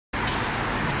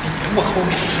我后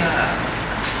面站，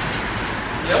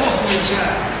别往后面站，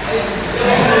哎呀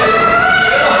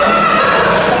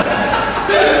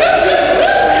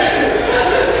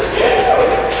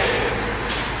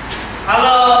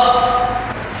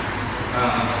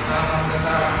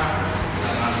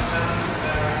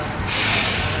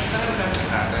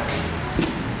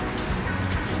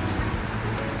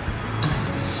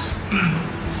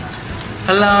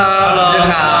！Hello， 大家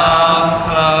好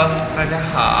 ，Hello， 大家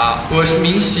好，我是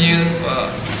明星。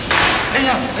哎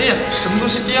呀，什么东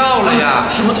西掉了呀？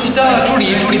什么东西掉了？助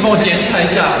理，帮我检查一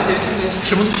下。谢谢。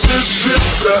什么东西？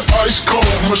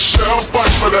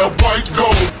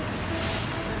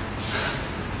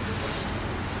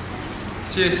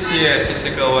谢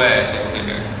谢各位，谢谢。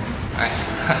哎，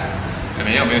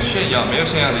没有炫耀，没有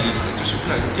炫耀的意思，就是不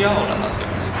小心掉了嘛，对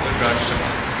吧？我也不知道是什么。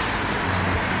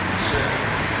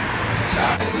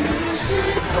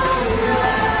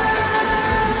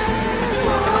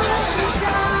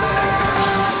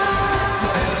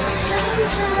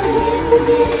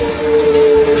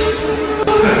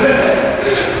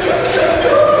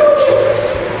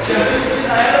小飞机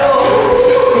来喽！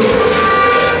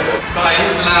不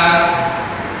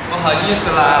好意思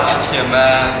啦，老铁们，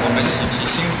我们喜提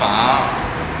新房，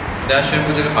大家宣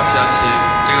布这个好消息，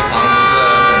这个房子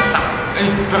很大。哎，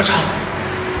不要吵，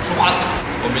说话了。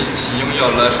我们一起拥有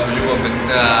了属于我们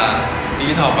的第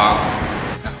一套房。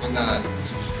然后呢，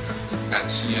就是很感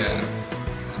谢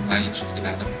他一直以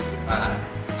来的陪伴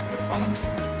和帮助，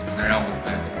才能让我们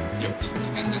有今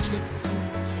天的这个。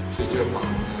所以这个房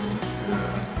子就是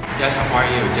鸭小花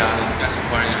也有家了，鸭小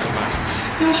花也有吧？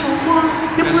鸭小花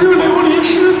也不是流离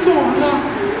失所了。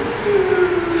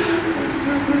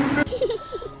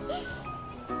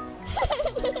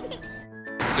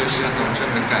就是总是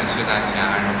很感谢大家，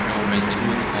然后陪我们一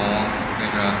路从那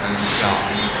个很小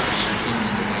的一个10平米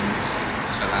的那个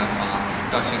小蓝房，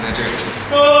到现在这个。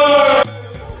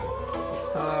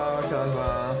Hello， 小蓝房。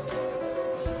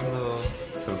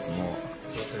Hello，so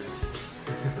small，so dirty，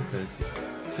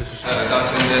就是到现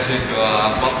在这个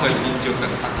包客厅就很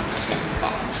大的这个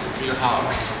房子，这个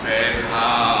house，big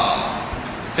house，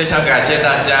 非常感谢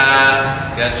大家，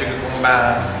给他鞠个躬吧。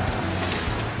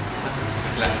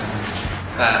来。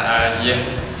3、2、1。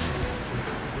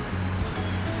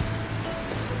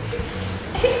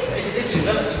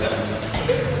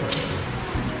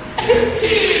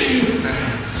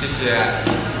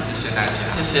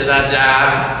谢谢大家。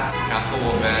然后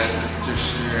我们就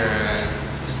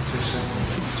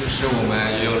是我们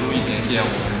也有录一点点我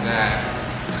们在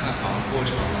看房过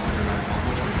程或者买房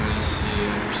过程的一些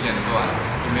片段，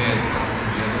因为大部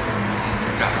分人都很忙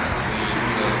很赶，所以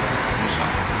录的素材很少，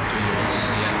就有一些。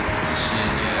就是也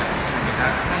想给大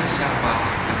家看一下吧，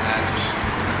让大家就是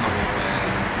看看我们，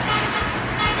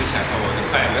分享一下我的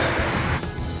快乐。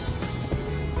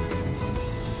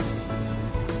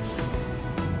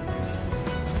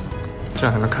这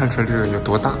样还能看出来这个有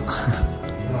多大。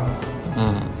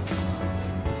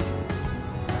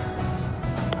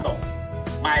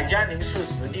买家您是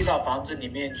实地到房子里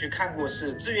面去看过，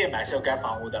是自愿买售该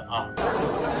房屋的啊。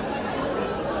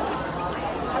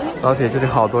老铁，这里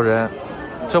好多人。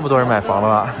这么多人买房了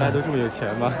吧？大家都这么有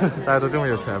钱吗？大家都这么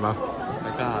有钱吗？太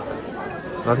尬了！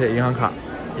老铁，银行卡。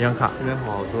这边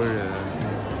好多人，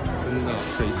真的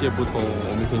水泄不通，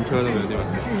我们停车都没有地方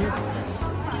停。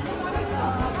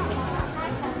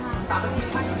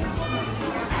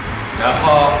然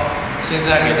后现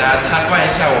在给大家参观一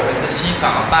下我们的新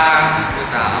房吧。是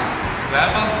的，来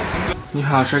吧。你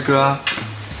好，帅哥。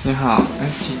你好，哎，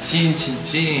请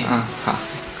进。啊，好。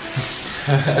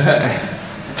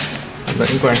门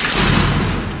关上。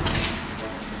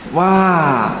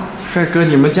哇，帅哥，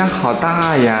你们家好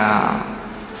大呀！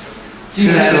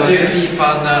进来的这个地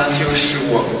方呢，就是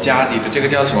我们家里的这个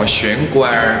叫什么玄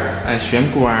关儿？哎，玄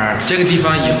关儿。这个地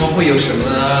方以后会有什么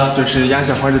呢？就是鸭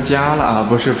小花的家了啊！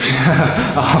不是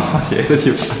啊，放鞋的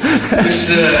地方。就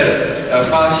是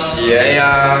放鞋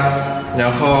呀，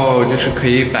然后就是可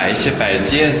以摆一些摆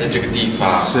件的这个地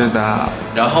方。是的。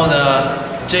然后呢，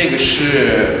这个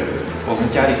是。我们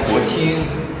家里国厅，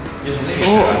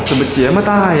哦，怎么这么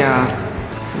大呀？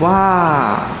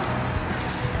哇！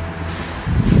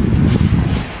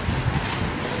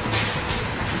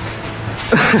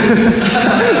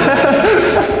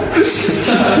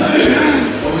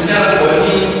我们家的国厅，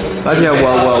而且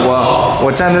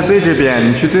我站在最这边，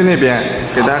你去最那边，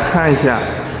给大家看一下。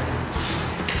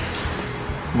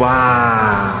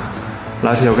哇！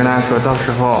老铁，我跟大家说，到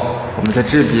时候我们在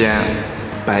这边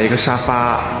摆一个沙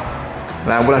发。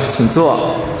来，吴老师请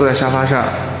坐在沙发上。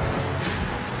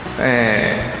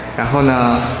哎，然后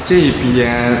呢，这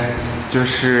边就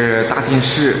是大电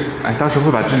视，哎，到时候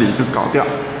会把这里就搞掉，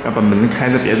要把门开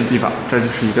在别的地方，这就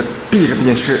是一个 big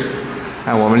电视，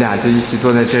哎，我们俩就一起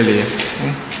坐在这里，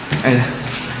哎，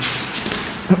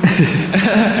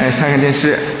哎，看看电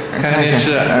视，看看电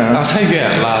视，太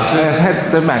远了，这太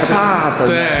得买个大的，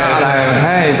对，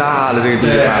太大了这个地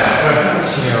方。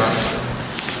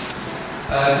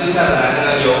接下来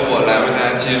呢，由我来为大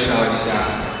家介绍一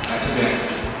下，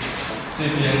这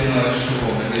边呢是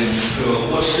我们的一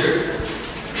个卧室。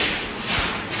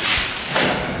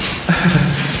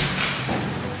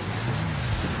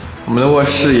我们的卧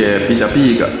室也比较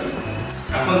big。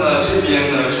然后呢，这边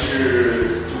呢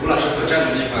是吴老师所站的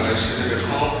地方呢是这个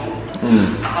窗户，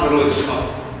大的落地窗。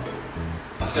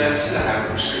虽然现在还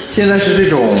不是，现在是这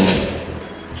种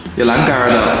有栏杆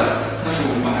的，但是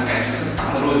我们把它改成很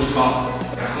大的落地窗。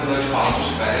然后呢，床就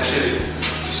是摆在这里，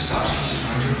就是早上起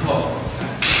床之后，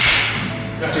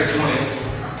让这个窗帘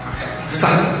打开，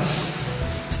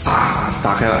撒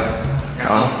打开了，然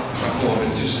后我们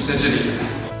就是在这里。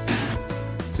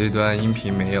这段音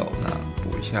频没有呢，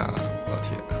补一下老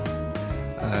铁。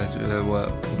觉得我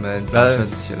们早上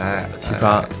起来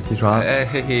起床，哎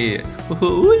嘿嘿，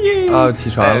起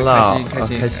床了，开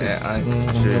心啊，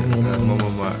是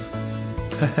么，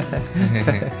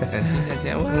看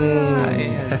见我，哎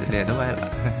呀，脸都歪了，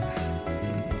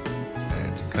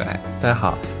真可爱。大家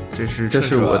好，这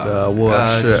是我的卧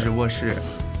室，这是卧室。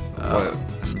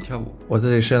你跳舞，我这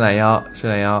里伸懒腰，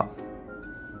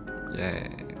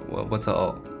耶，我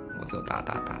走，打，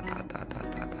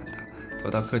走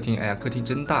到客厅，哎呀，客厅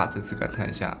真大，再次感叹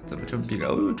一下，怎么这么 big？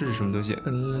 哦，这是什么东西？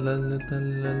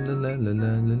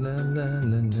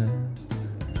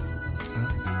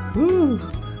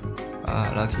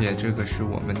老铁，这个是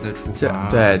我们的厨房。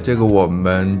对，这个我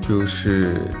们就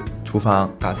是厨房，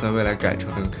打算未来改成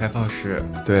那个开放式。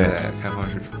对，开放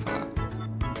式厨房。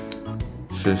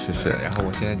是。然后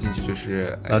我现在进去就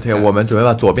是，老铁，我们准备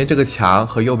把左边这个墙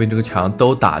和右边这个墙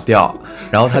都打掉，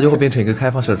然后它就会变成一个开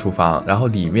放式的厨房，然后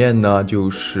里面呢就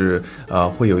是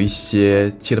会有一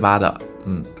些七的八的，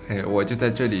我就在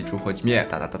这里煮火鸡面，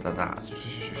打，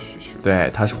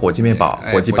对，它是火鸡面堡，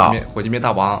火鸡面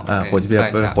大王，火鸡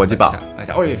面不是火鸡堡，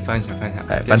翻一下，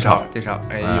翻炒，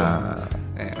哎呦，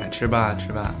来吃吧，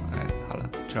哎，好了，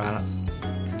吃完了，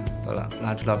走了，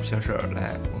拉着老皮小手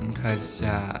来，我们看一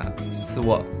下次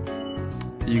卧，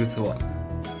第一个次卧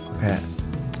 ，OK，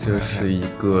 这是一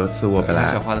个次卧，本来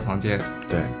小花的房间，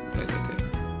对，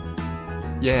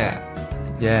耶，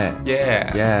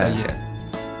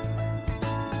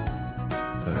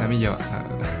还没有，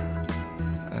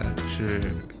这是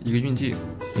一个运镜，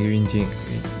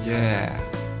耶，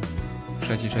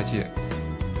帅气，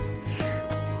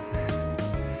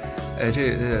哎，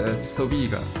这so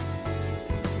big，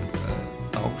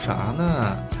捣鼓啥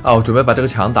呢？我准备把这个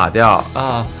墙打掉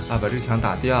把这个墙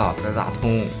打掉，再打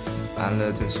通，完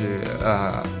了就是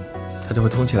它就会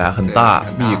通起来，很大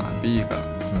big，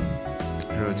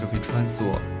这就可以穿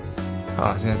梭。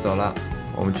好，现在走了，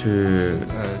我们去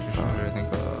就是那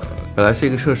个本来是一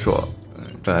个厕所，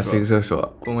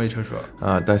公卫厕所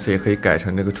但是也可以改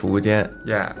成那个储物间，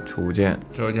储物间，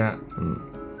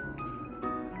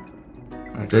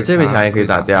这面墙也可以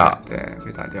打掉，对，可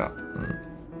以打掉，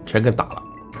全给打了。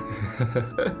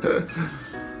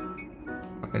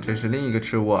这是另一个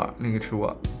次卧，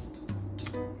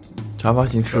长方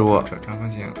形次卧，长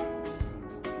方形。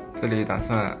这里打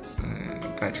算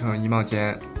改成衣帽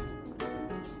间，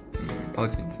抱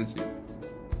紧自己，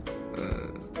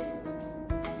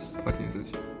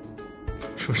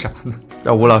说啥呢？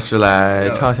让吴老师来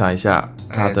畅想一下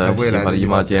他的喜欢的衣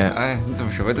帽间。哎，你怎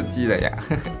么什么都记得呀？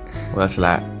吴老师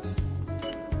来。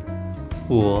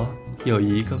我有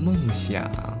一个梦想，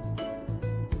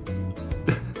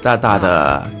大大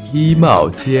的衣帽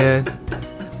间，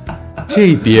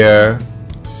这边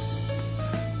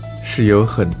是有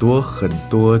很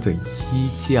多的衣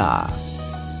架，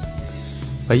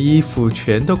把衣服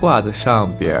全都挂在上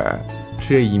边，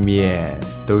这一面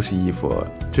都是衣服，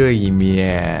这一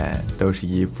面都是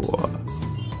衣服，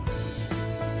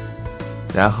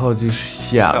然后就是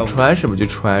想穿什么就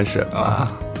穿什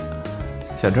么，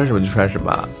想穿什么就穿什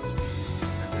么，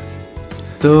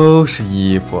都是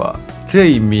衣服，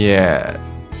这一面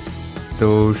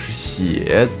都是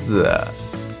鞋子，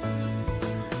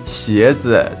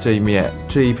这一面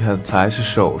这一片才是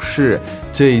首饰，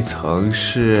这一层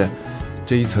是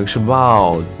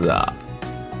帽子，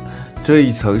这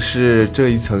一层是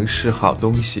好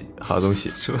东西，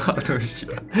什么好东西？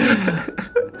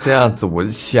这样子我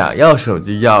想要什么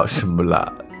就要什么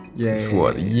了。是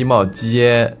我的衣帽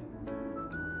间。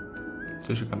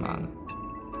这是干嘛呢？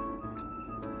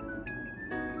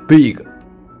 big，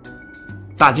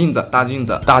大镜子，大镜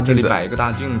子，这里摆一个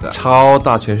大镜子，超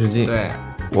大全视镜。对，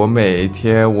我每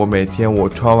天我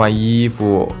穿完衣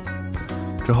服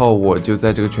之后，我就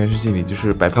在这个全视镜里就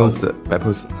是摆 pose， 摆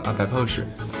pose 啊，摆 pose。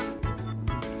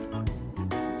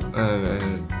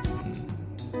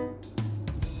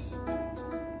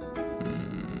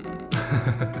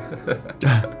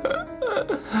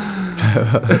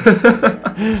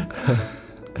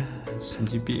神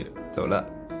经病，走了，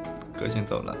哥先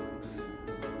走了。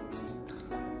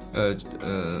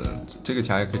这个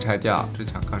墙也可以拆掉，这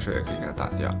墙钢手也可以给它打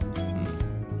掉。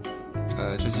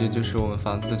这些就是我们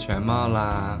房子的全貌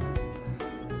啦。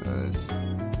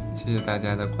谢谢大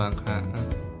家的观看。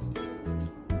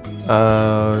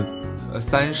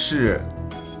三室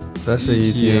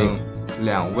一厅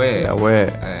两卫，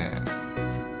哎，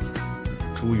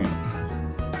朱宇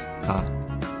啊，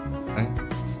哎，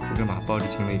我干嘛抱着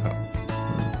亲了一口？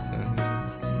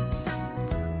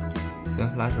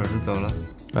行，拉手是走了，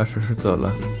走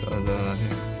了，走了，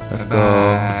拜拜。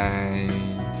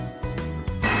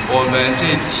我们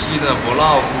这期的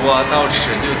vlog 到此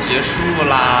就结束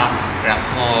啦，然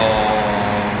后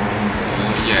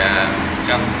也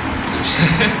让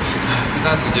就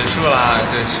到此结束啦。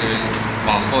就是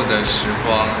往后的时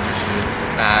光，就是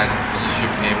大家继续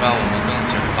陪伴我们更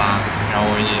久吧，然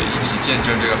后也一起见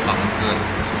证这个房子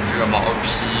从这个毛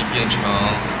坯变成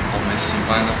我们喜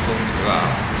欢的风格。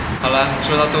好了，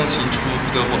说到动情处，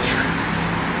不得不。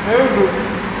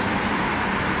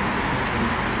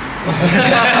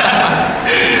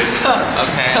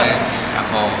OK， 然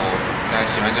后大家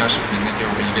喜欢这条视频呢，给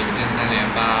我们一个1键3连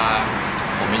吧。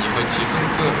我们以后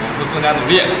我们会更加努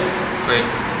力，会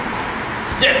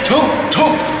冲！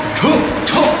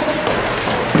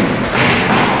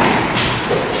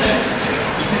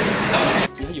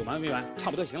你看有完没完？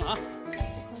差不多行了啊。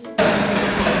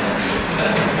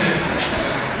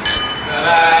拜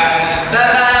拜。